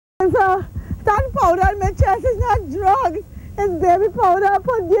powder in my chest is not drugs. It's baby powder I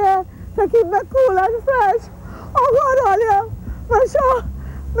put there to keep me cool and fresh. Oh God, Ollie, my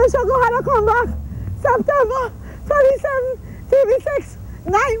show go have to come back September 27, TV6,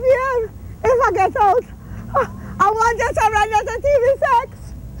 9 p.m. if I get out. I want you to run to TV6.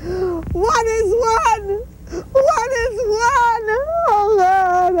 One is one. One is one. Oh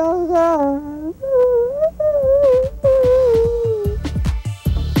God, oh God.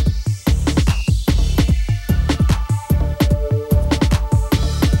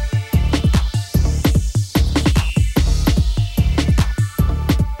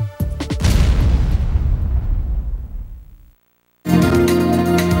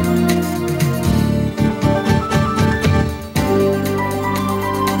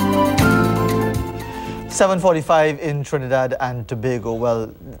 7:45 in Trinidad and Tobago.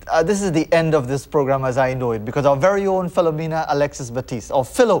 Well, this is the end of this program as I know it, because our very own Philomena Alexis-Baptiste, or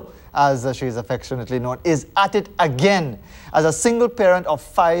Philo as she is affectionately known, is at it again. As a single parent of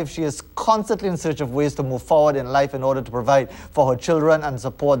 5, she is constantly in search of ways to move forward in life in order to provide for her children and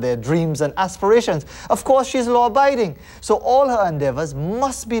support their dreams and aspirations. Of course, she is law-abiding, so all her endeavors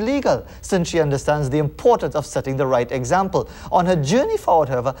must be legal, since she understands the importance of setting the right example. On her journey forward,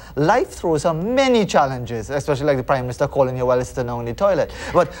 however, life throws her many challenges, especially like the Prime Minister calling you while sitting down in the toilet.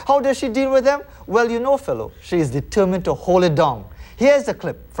 But how does she deal with them? Well, you know Philo, she is determined to hold it down. Here's a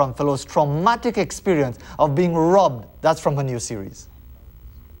clip from Philo's traumatic experience of being robbed. That's from her new series.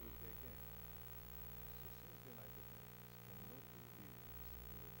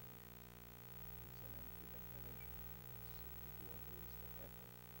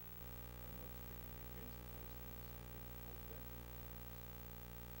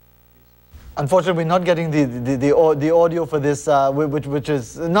 Unfortunately, we're not getting the audio for this, which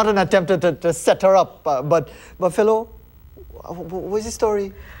is not an attempt to set her up. But Philo, what's the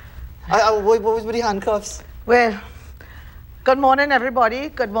story? What was with the handcuffs? Well, good morning, everybody.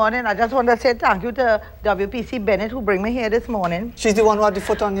 Good morning. I just want to say thank you to WPC Bennett who bring me here this morning. She's the one who had the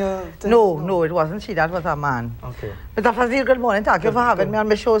foot on your thing? No, it wasn't she. That was a man. Okay. Mr. Fazil, good morning. Thank you for having me on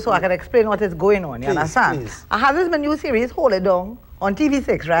my show so I can explain what is going on. You understand? Please. I have this my new series, Hol It Dong2, on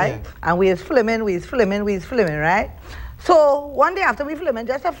TV6, right? Yeah. And we is filming, right? So one day after we filming,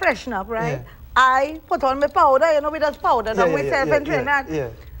 just to freshen up, right? Yeah. I put on my powder, you know, we just powder down myself and Trinidad. Yeah.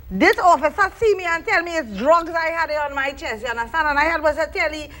 This officer see me and tell me it's drugs I had it on my chest, you understand? And I had was to tell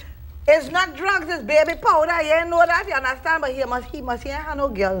him, it's not drugs, it's baby powder. You know that, you understand? But he must have no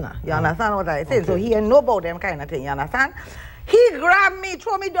girl now. You understand what I say? Okay. So he ain't know about them kind of thing, you understand? He grabbed me,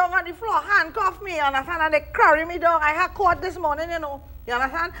 throw me down on the floor, handcuff me, you understand? And they carry me down. I had caught this morning, you know, you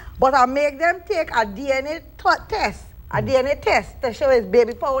understand? But I make them take a DNA test, DNA test to show it's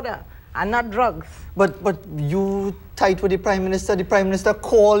baby powder and not drugs. But you tight with the Prime Minister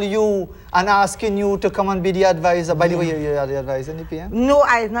call you and asking you to come and be the advisor. By the way, you're the advisor in the PM? No,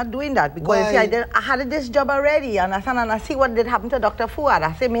 I was not doing that because Why? you see, I had this job already, you understand? And I see what did happen to Dr. Fuad.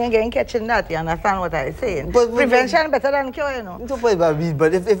 I say, me ain't catching that, you understand what I'm saying? Prevention better than cure, you know.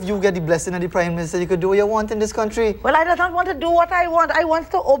 But if you get the blessing of the Prime Minister, you could do what you want in this country. Well, I do not want to do what I want. I want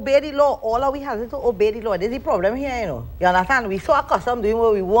to obey the law. All we have is to obey the law. There's the problem here, you know. You understand? We so accustomed doing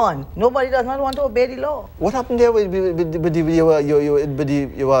what we want. Nobody does not want to obey the law. What happened there with you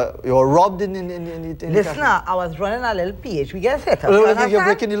were robbed in the Listen, I was running a little PH. We get set up. You're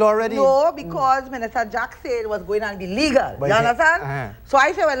breaking the law already? No, because Minister Jack said it was going to be legal. You understand? So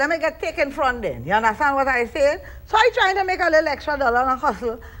I said, well, let me get taken from then. You understand what I said? So I trying to make a little extra dollar and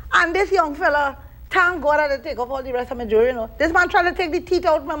hustle. And this young fella, thank God I did take off all the rest of my jewelry, you know. This man tried to take the teeth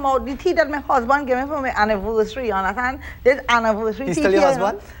out of my mouth, the teeth that my husband gave me for my anniversary, you understand? This anniversary He's teeth. still your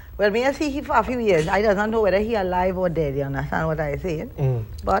husband? You know? Well, me I see him for a few years. I don't know whether he alive or dead, you understand what I say?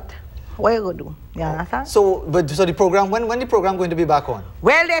 But what you going to do? You understand? So the program, when the program going to be back on?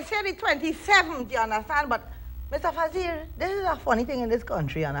 Well, they say the 27th, you understand? But Mr. Fazil, this is a funny thing in this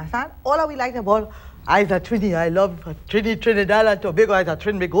country, you understand? All we like about, I'm a Trini, I love Trinidad and Tobago, I'm a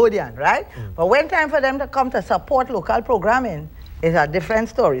Trinbagodian, right? But when time for them to come to support local programming, it's a different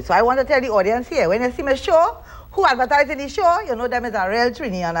story. So I want to tell the audience here, when you see my show, who advertise in the show, you know them is a real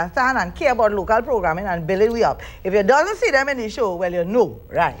Trini, you understand, and care about local programming and build it up. If you don't see them in the show, well, you know,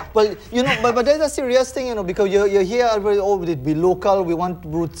 right? Well, you know, but there's a serious thing, you know, because you're here, oh, it be local, we want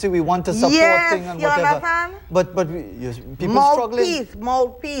rootsy, we want to support thing and whatever. Understand? But people struggling.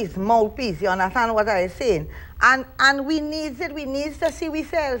 Mouthpiece, you understand what I'm saying? And we need to see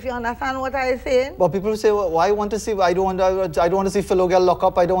ourselves. You understand what I'm saying? But people say, well, why want to see? I don't want to see Philo get locked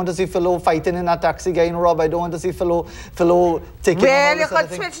up. I don't want to see Philo fighting in a taxi getting robbed. I don't want to see Philo taking. Well, you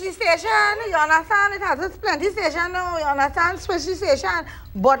could switch the station. You understand? It has plenty station now. You understand? Switch the station.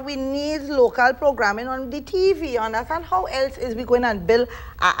 But we need local programming on the TV. You understand? How else is we going and build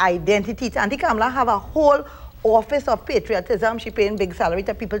our identity? Auntie Kamala have a whole Office of Patriotism. She paying big salary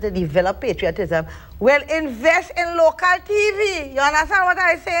to people to develop patriotism. Well, invest in local TV. You understand what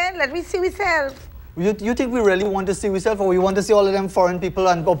I'm saying? Let me see ourselves. You think we really want to see ourselves, or we want to see all of them foreign people?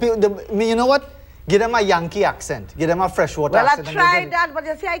 And you know what? Give them a Yankee accent. Give them a freshwater accent. Well, I tried that, but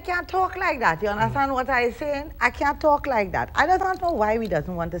you see, I can't talk like that. You understand what I'm saying? I can't talk like that. I don't know why we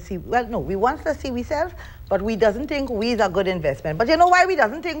doesn't want to see. Well, no, we want to see ourselves, but we doesn't think we is a good investment. But you know why we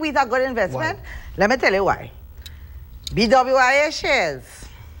doesn't think we is a good investment? Why? Let me tell you why. BWIA shares,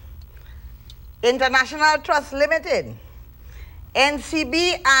 International Trust Limited,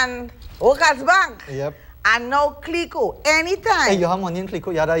 NCB and Workers Bank. Yep. And now Clico, anytime. Hey, you have money in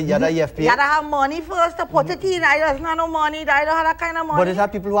Clico? Yada EFP? You gotta have money first to put it in. I don't have no money. I don't have that kind of money. But it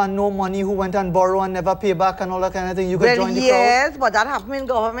have people who have no money, who went and borrow and never pay back and all that kind of thing. You could join the crowd. Yes, but that happens in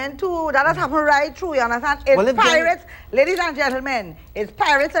government too. That has happened right through, you understand? It's pirates, ladies and gentlemen, it's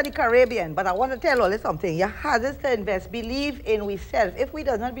pirates of the Caribbean. But I want to tell you something. You have to invest. Believe in ourselves. If we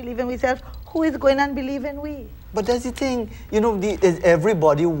do not believe in ourselves, who is going to believe in we? But that's the thing, you know,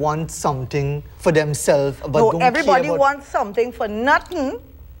 everybody wants something for themselves, but no, don't everybody care about wants something for nothing.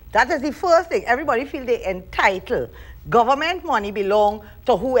 That is the first thing. Everybody feels they're entitled. Government money belongs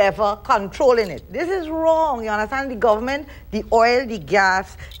to whoever controlling it. This is wrong, you understand? The government, the oil, the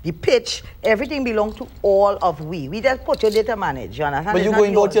gas, the pitch, everything belongs to all of we. We just put your data manage, you understand? But you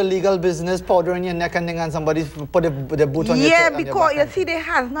going about your legal business, powder in your neck and somebody put the boot on your Yeah, because you see, they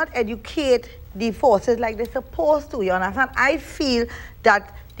have not educated the forces like they're supposed to, you understand? I feel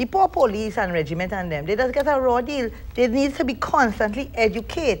that the poor police and regiment and them, they just get a raw deal. They need to be constantly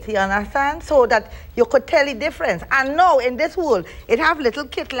educated, you understand? So that you could tell the difference. And now, in this world, it have little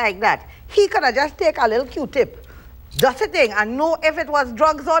kit like that. He could have just take a little Q-tip, dust a thing, and know if it was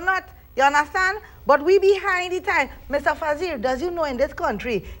drugs or not, you understand? But we behind the time. Mr. Fazir, does you know in this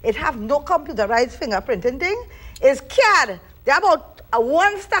country, it have no computerized fingerprinting thing? It's CAD. They're about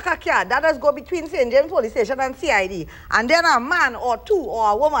one stack of card that does go between St. James Police Station and CID, and then a man or two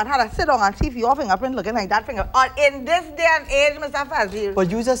or a woman had to sit down and see if your fingerprint looking like that finger. Or in this day and age, Mr. Fazil.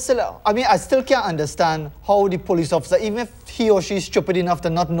 But you just still, I mean, I still can't understand how the police officer, even if he or she is stupid enough to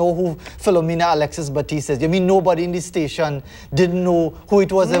not know who Philomena Alexis-Baptiste is. You mean nobody in the station didn't know who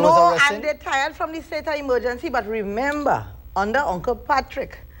it was that was arrested? And they're tired from the state of emergency, but remember, under Uncle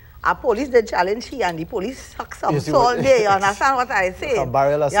Patrick, our police did challenge he and the police suck some salt there. You understand what I say? A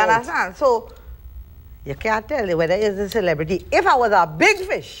barrel of salt. You understand? So, you can't tell whether it's a celebrity. If I was a big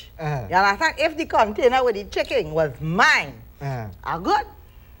fish, you understand? If the container with the chicken was mine, I'm good.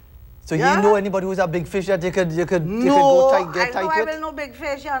 So you know anybody who's a big fish that you could get tight with? I will know big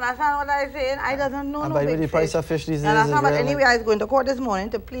fish. You understand what I'm saying? I doesn't know no big fish. The price of fish these days is but anyway, I was going to court this morning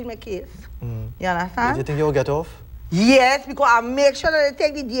to plead my case. You understand? Do you think you'll get off? Yes, because I make sure that they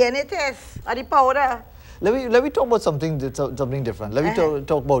take the DNA test or the powder. Let me talk about something different. Let me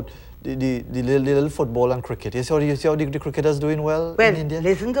talk about the little football and cricket. You see how the cricketers doing well in India? Well,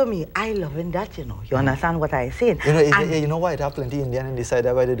 listen to me. I loving that, you know. You understand what I saying? You know why it have plenty Indian and decide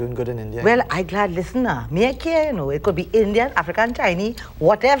why they're doing good in India? Well, I glad listener. Me I care, you know. It could be Indian, African, Chinese,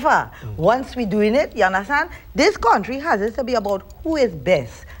 whatever. Once we doing it, you understand? This country has to be about who is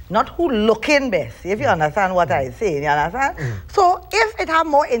best, not who looking best, if you understand what I say, you understand? So if it have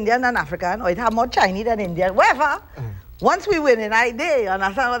more Indian than African, or it have more Chinese than Indian, whatever, once we win an idea, you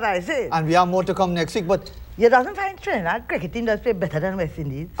understand what I say? And we have more to come next week, but... You doesn't find Trinidad cricket team does play better than West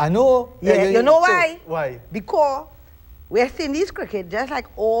Indies? I know. Yeah, you know why? So, why? Because West Indies cricket, just like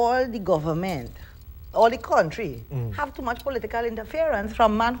all the government, all the country, have too much political interference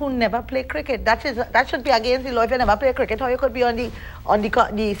from man who never play cricket. That should be against the law. If you never play cricket, how you could be on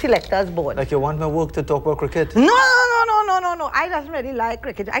the selectors board? Like you want my work to talk about cricket? No. I just really like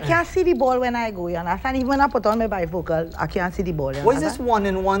cricket. I can't see the ball when I go, you understand? Even when I put on my bifocal, I can't see the ball. What is this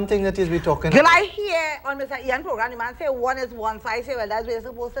one-in-one thing that you'll be talking about? Girl, I hear on Mr. Ian program, the man say one is one, so I say, well, that's what you're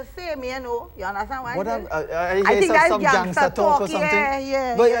supposed to say, me, you know. You understand what I think that's some gangster talk or something.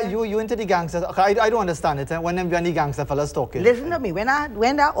 Yeah. But you into the gangster. I don't understand it. When them the gangster fellas talking. Listen to me. When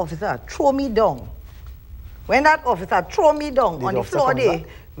that officer throw me down, on the floor there,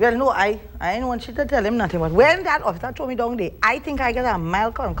 Well, no, I didn't want you to tell him nothing. But when that officer threw me down there, I think I get a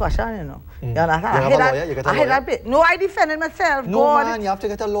mild concussion, you know. You understand? You have a lawyer? You get a lawyer? No, I defended myself. No, God. man, you have to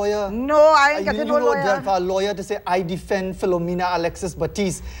get a lawyer. No, I ain't getting no lawyer. For a lawyer to say, I defend Philomena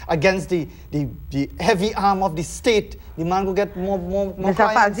Alexis-Baptiste against the heavy arm of the state, the man will get more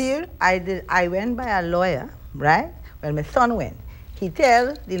Mr. Fazil, I went by a lawyer, right? When my son went, he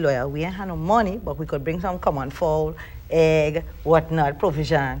tell the lawyer, we ain't have no money, but we could bring some common fowl, egg, whatnot,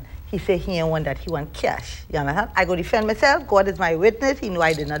 provision. He said he ain't want that, he want cash. You understand? I go defend myself. God is my witness. He knew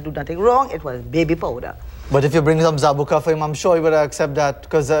I did not do nothing wrong. It was baby powder. But if you bring some zabuka for him, I'm sure he would accept that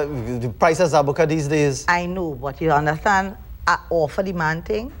because the price of zabuka these days. I know, but you understand, I offered the man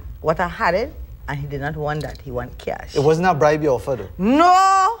thing, what I had it, and he did not want that. He want cash. It wasn't a bribe you offered though? No!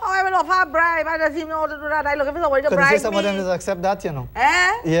 How I will offer a bribe? I don't even know how to do that. I looking for somebody to bribe me. Because some of them just accept that, you know.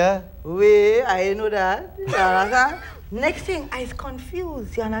 Eh? Yeah. Wait, I didn't know that. You understand? Next thing, I was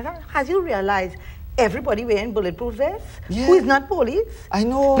confused. You understand? As you realize, everybody wearing bulletproof vests. Yeah. Who is not police? I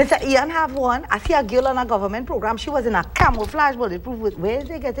know. Mr. Ian have one. I see a girl on a government program. She was in a camouflage bulletproof vest. Where is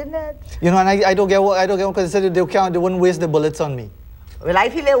they getting that? You know, and I don't get because they said they wouldn't waste the bullets on me. Well,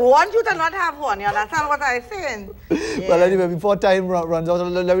 I feel they want you to not have one. You understand what I'm saying? Yeah. Well, anyway, before time runs out,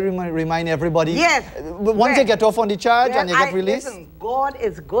 let me remind everybody. Yes. Once you get off on the charge and you get released. Listen, God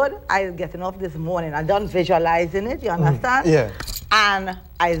is good. I was getting off this morning. I done visualizing it. You understand? Yeah. And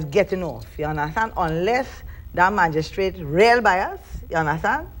I was getting off. You understand? Unless that magistrate rail by us. You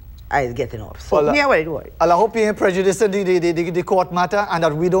understand? I was getting off. So, well, me worry. I hope you ain't prejudiced the court matter and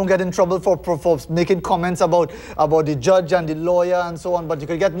that we don't get in trouble for making comments about the judge and the lawyer and so on. But you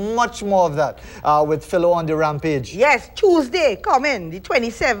could get much more of that with Philo on the rampage. Yes, Tuesday, come in, the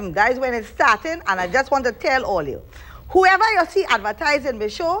 27th. That is when it's starting. And I just want to tell all you, whoever you see advertising the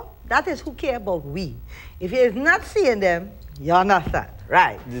show, that is who care about we. If you is not seeing them, you understand,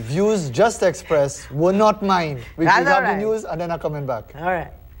 right? The views just expressed were not mine. We have right. the news and then I'm coming back. All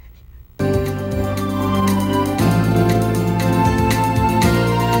right.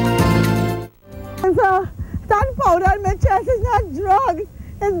 So, that powder in my chest is not drugs,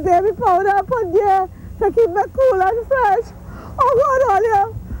 it's baby powder I put there to keep me cool and fresh. Oh God, all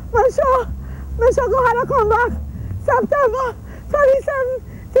you, my show go have to come back September 27,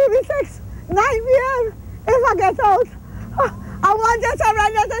 TV6, 9 p.m. if I get out. I want you to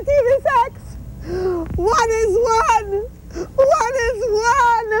surrender to TV6. 1